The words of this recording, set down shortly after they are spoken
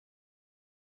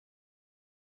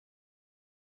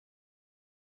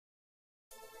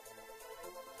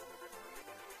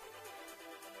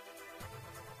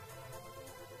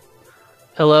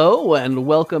Hello and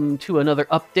welcome to another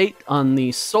update on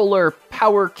the Solar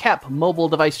PowerCap mobile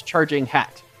device charging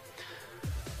hat.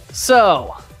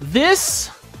 So, this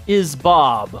is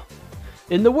Bob.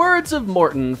 In the words of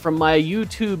Morton from my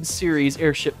YouTube series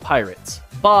Airship Pirates,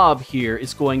 Bob here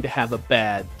is going to have a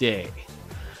bad day.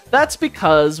 That's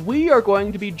because we are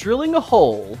going to be drilling a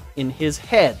hole in his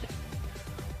head.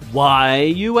 Why,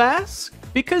 you ask?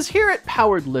 Because here at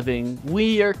Powered Living,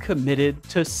 we are committed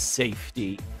to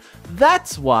safety.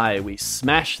 That's why we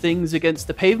smash things against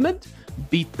the pavement,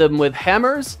 beat them with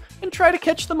hammers, and try to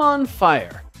catch them on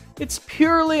fire. It's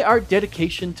purely our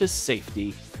dedication to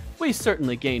safety. We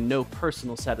certainly gain no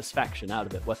personal satisfaction out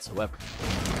of it whatsoever.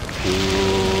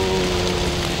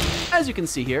 As you can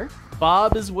see here,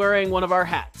 Bob is wearing one of our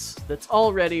hats that's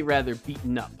already rather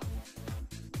beaten up.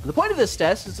 The point of this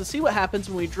test is to see what happens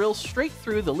when we drill straight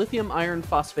through the lithium iron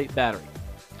phosphate battery.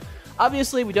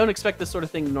 Obviously, we don't expect this sort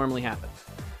of thing to normally happen,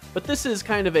 but this is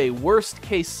kind of a worst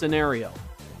case scenario.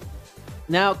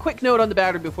 Now, quick note on the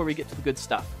battery before we get to the good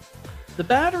stuff. The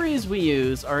batteries we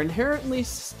use are inherently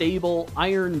stable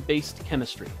iron-based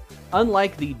chemistry,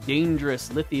 unlike the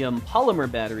dangerous lithium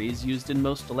polymer batteries used in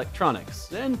most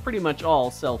electronics, and pretty much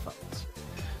all cell phones.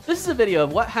 This is a video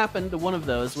of what happened to one of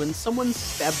those when someone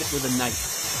stabbed it with a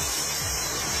knife.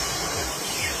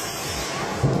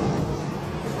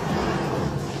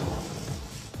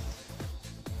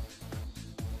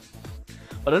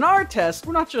 But in our test,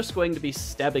 we're not just going to be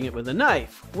stabbing it with a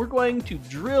knife, we're going to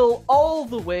drill all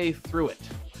the way through it.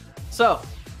 So,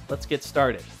 let's get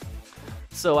started.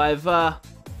 So I've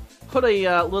put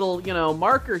a little,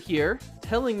 marker here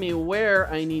telling me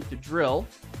where I need to drill.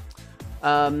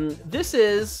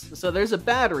 So there's a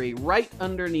battery right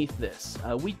underneath this.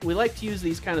 We like to use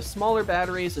these kind of smaller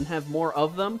batteries and have more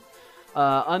of them,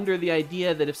 under the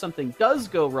idea that if something does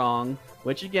go wrong,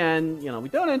 which again, we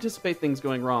don't anticipate things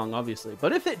going wrong, obviously,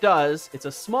 but if it does, it's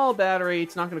a small battery,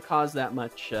 it's not going to cause that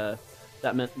much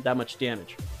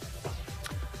damage.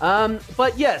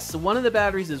 But yes, one of the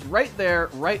batteries is right there,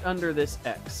 right under this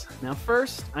X. Now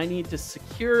first, I need to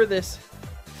secure this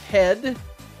head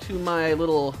to my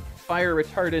little fire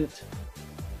retardant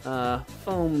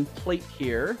foam plate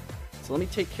here. So let me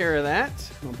take care of that.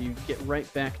 I'll get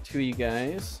right back to you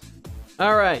guys.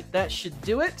 All right, that should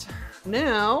do it.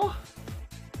 Now,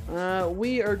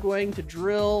 we are going to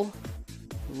drill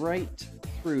right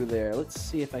through there. Let's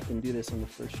see if I can do this on the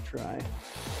first try.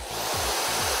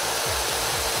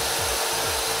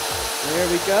 There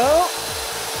we go.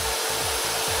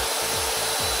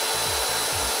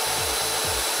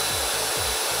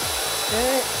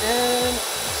 Okay, and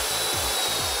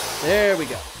there we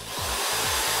go.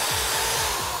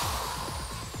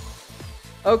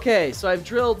 Okay, so I've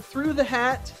drilled through the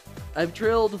hat, I've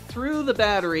drilled through the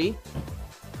battery,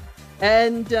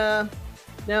 and now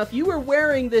if you were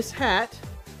wearing this hat,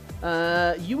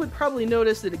 you would probably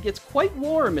notice that it gets quite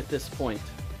warm at this point.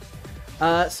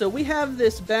 So we have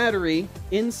this battery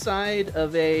inside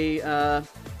of a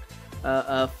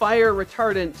fire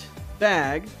retardant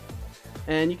bag,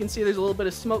 and you can see there's a little bit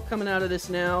of smoke coming out of this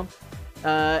now,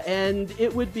 and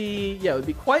it would be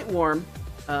quite warm.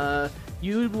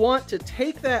 You'd want to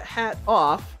take that hat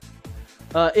off.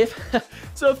 If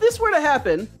this were to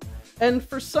happen, and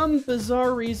for some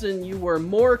bizarre reason you were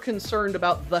more concerned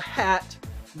about the hat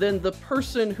than the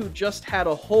person who just had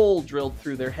a hole drilled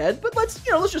through their head, but let's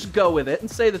just go with it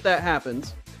and say that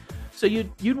happens. So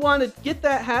you'd want to get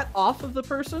that hat off of the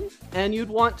person, and you'd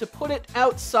want to put it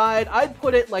outside. I'd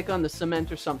put it like on the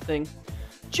cement or something,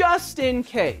 just in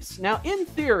case. Now, in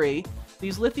theory,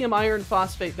 these lithium iron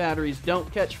phosphate batteries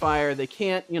don't catch fire. They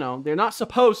can't, they're not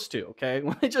supposed to, okay?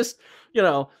 Just,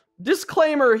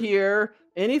 disclaimer here,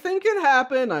 anything can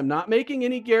happen. I'm not making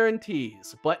any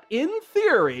guarantees. But in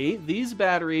theory, these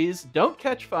batteries don't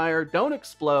catch fire, don't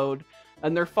explode,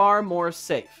 and they're far more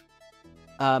safe.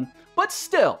 But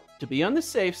still, to be on the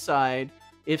safe side,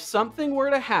 if something were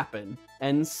to happen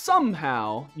and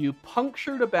somehow you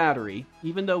punctured a battery,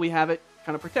 even though we have it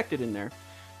kind of protected in there,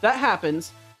 that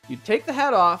happens, you'd take the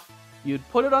hat off, you'd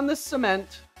put it on the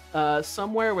cement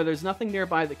somewhere where there's nothing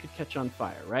nearby that could catch on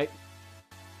fire, right?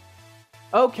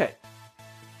 Okay.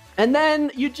 And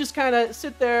then you'd just kind of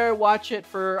sit there, watch it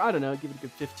for, I don't know, give it a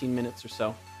good 15 minutes or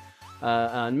so,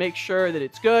 and make sure that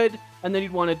it's good, and then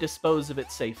you'd want to dispose of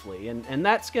it safely. And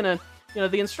that's going to,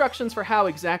 the instructions for how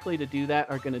exactly to do that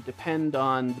are going to depend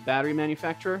on the battery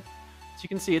manufacturer. So you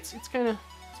can see it's pretty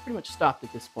much stopped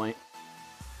at this point.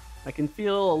 I can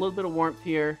feel a little bit of warmth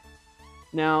here.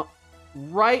 Now,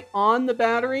 right on the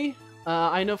battery,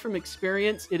 I know from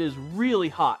experience it is really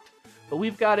hot, but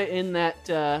we've got it in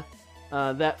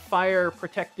that fire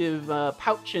protective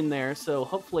pouch in there, so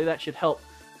hopefully that should help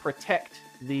protect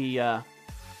the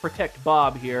protect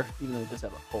Bob here, even though he does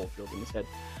have a hole drilled in his head.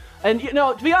 And, you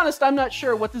know, to be honest, I'm not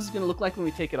sure what this is going to look like when we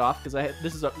take it off, because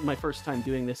this is my first time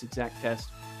doing this exact test.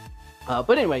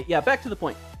 But anyway, yeah, back to the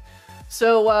point.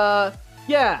 So,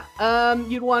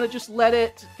 you'd want to just let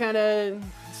it kind of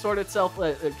sort itself,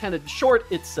 kind of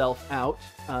short itself out,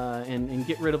 and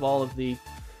get rid of all of the,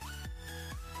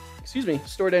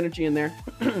 stored energy in there.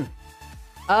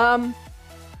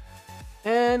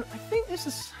 And I think this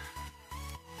is,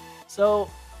 so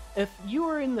if you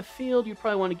were in the field, you'd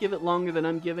probably want to give it longer than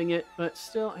I'm giving it, but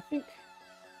still, I think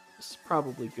this is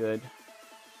probably good.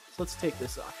 So let's take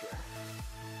this off here.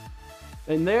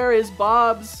 And there is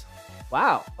Bob's.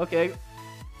 Wow, okay.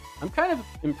 I'm kind of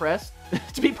impressed.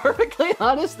 To be perfectly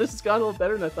honest, this has gone a little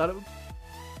better than I thought it would.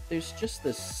 There's just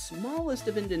the smallest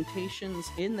of indentations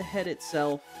in the head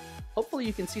itself. Hopefully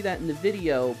you can see that in the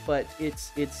video, but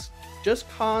it's just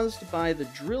caused by the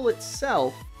drill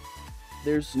itself.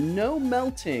 There's no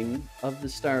melting of the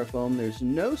styrofoam. There's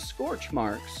no scorch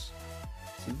marks.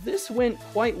 So this went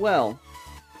quite well.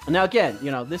 Now again, you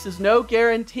know, this is no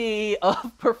guarantee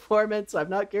of performance. I'm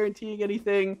not guaranteeing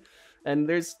anything. And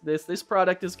this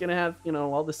product is going to have, you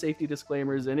know, all the safety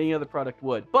disclaimers any other product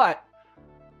would. But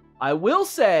I will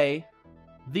say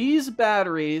these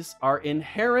batteries are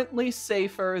inherently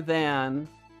safer than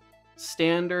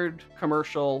standard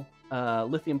commercial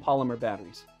lithium polymer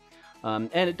batteries.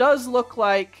 And it does look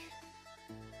like,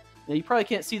 you probably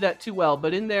can't see that too well,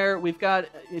 but in there we've got,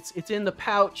 it's in the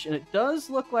pouch, and it does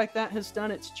look like that has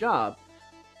done its job.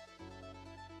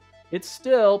 It's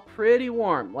still pretty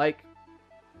warm, like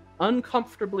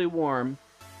uncomfortably warm.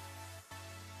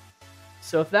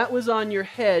 So if that was on your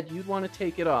head, you'd want to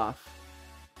take it off.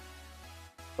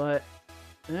 But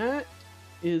that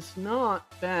is not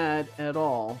bad at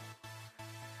all.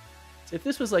 If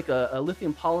this was like a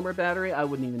lithium polymer battery, I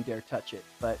wouldn't even dare touch it,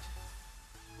 but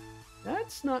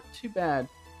that's not too bad.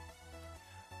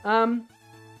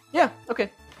 Yeah, okay.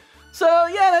 So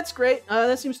yeah, that's great.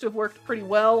 That seems to have worked pretty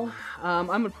well. I'm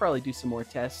gonna probably do some more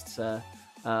tests,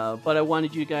 but I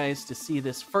wanted you guys to see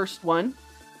this first one.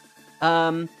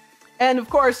 And of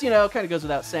course, you know, it kind of goes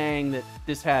without saying that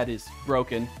this hat is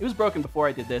broken. It was broken before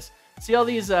I did this. See all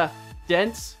these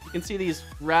dents? You can see these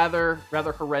rather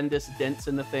horrendous dents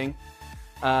in the thing.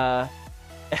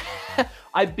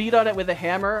 I beat on it with a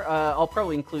hammer. I'll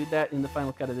probably include that in the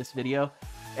final cut of this video.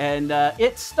 And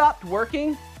it stopped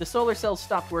working. The solar cells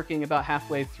stopped working about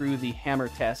halfway through the hammer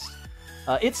test.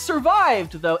 It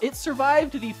survived, though. It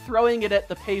survived the throwing it at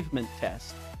the pavement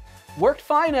test. Worked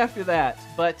fine after that,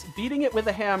 but beating it with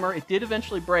a hammer, it did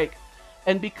eventually break.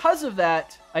 And because of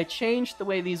that, I changed the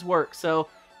way these work. So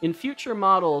in future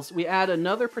models, we add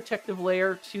another protective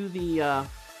layer to the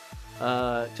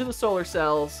solar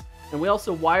cells, and we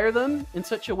also wire them in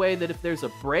such a way that if there's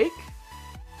a break,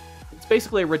 it's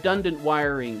basically a redundant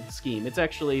wiring scheme. It's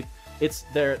actually, it's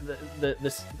there,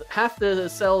 half the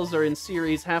cells are in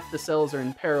series, half the cells are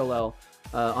in parallel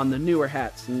on the newer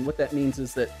hats, and what that means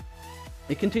is that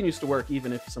it continues to work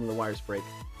even if some of the wires break.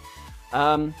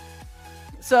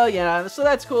 So yeah, so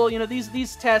that's cool. You know,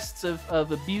 these tests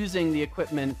of abusing the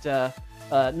equipment,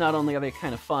 not only are they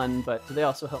kind of fun, but they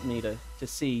also help me to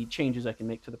see changes I can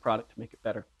make to the product to make it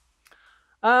better.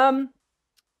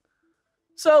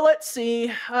 So let's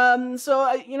see.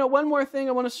 You know, one more thing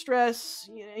I want to stress.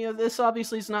 You know, this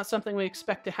obviously is not something we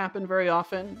expect to happen very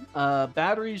often.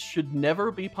 Batteries should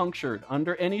never be punctured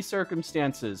under any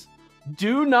circumstances.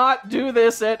 Do not do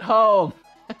this at home.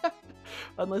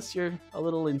 Unless you're a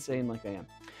little insane like I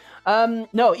am.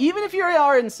 No, even if you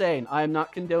are insane, I'm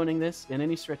not condoning this in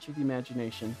any stretch of the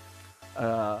imagination.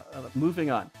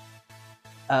 Moving on.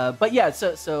 But yeah,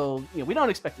 so you know, we don't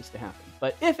expect this to happen.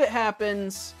 But if it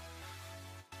happens,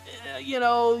 you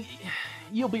know,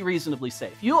 you'll be reasonably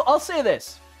safe. I'll say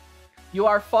this. You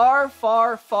are far,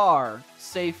 far, far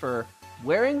safer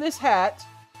wearing this hat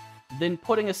than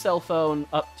putting a cell phone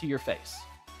up to your face.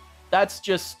 That's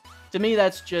just, to me,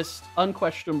 that's just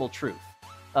unquestionable truth.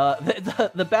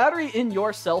 The battery in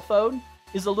your cell phone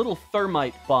is a little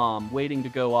thermite bomb waiting to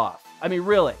go off. I mean,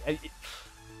 really.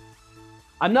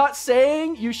 I'm not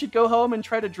saying you should go home and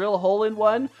try to drill a hole in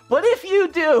one, but if you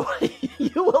do,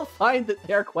 you will find that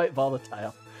they're quite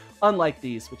volatile. Unlike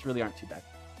these, which really aren't too bad.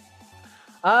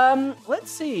 Let's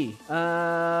see.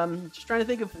 Just trying to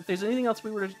think if there's anything else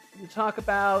we were to talk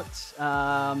about.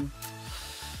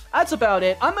 That's about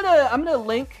it. I'm gonna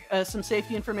link some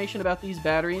safety information about these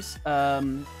batteries,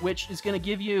 which is gonna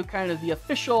give you kind of the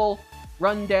official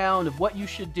rundown of what you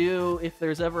should do if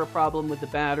there's ever a problem with the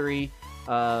battery,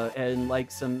 and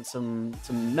like some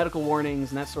medical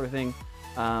warnings and that sort of thing.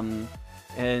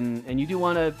 and you do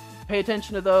want to pay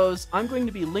attention to those. I'm going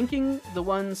to be linking the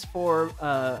ones for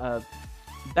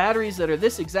batteries that are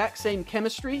this exact same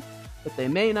chemistry, but they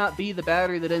may not be the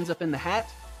battery that ends up in the hat,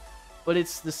 but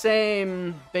it's the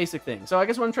same basic thing. So I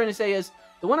guess what I'm trying to say is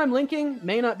the one I'm linking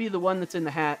may not be the one that's in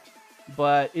the hat,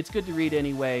 but it's good to read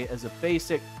anyway as a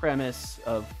basic premise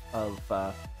of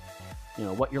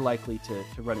what you're likely to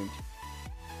run into.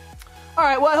 All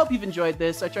right, well, I hope you've enjoyed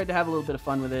this. I tried to have a little bit of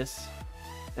fun with this,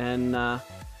 and yeah,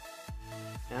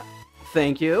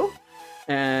 thank you,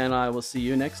 and I will see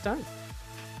you next time.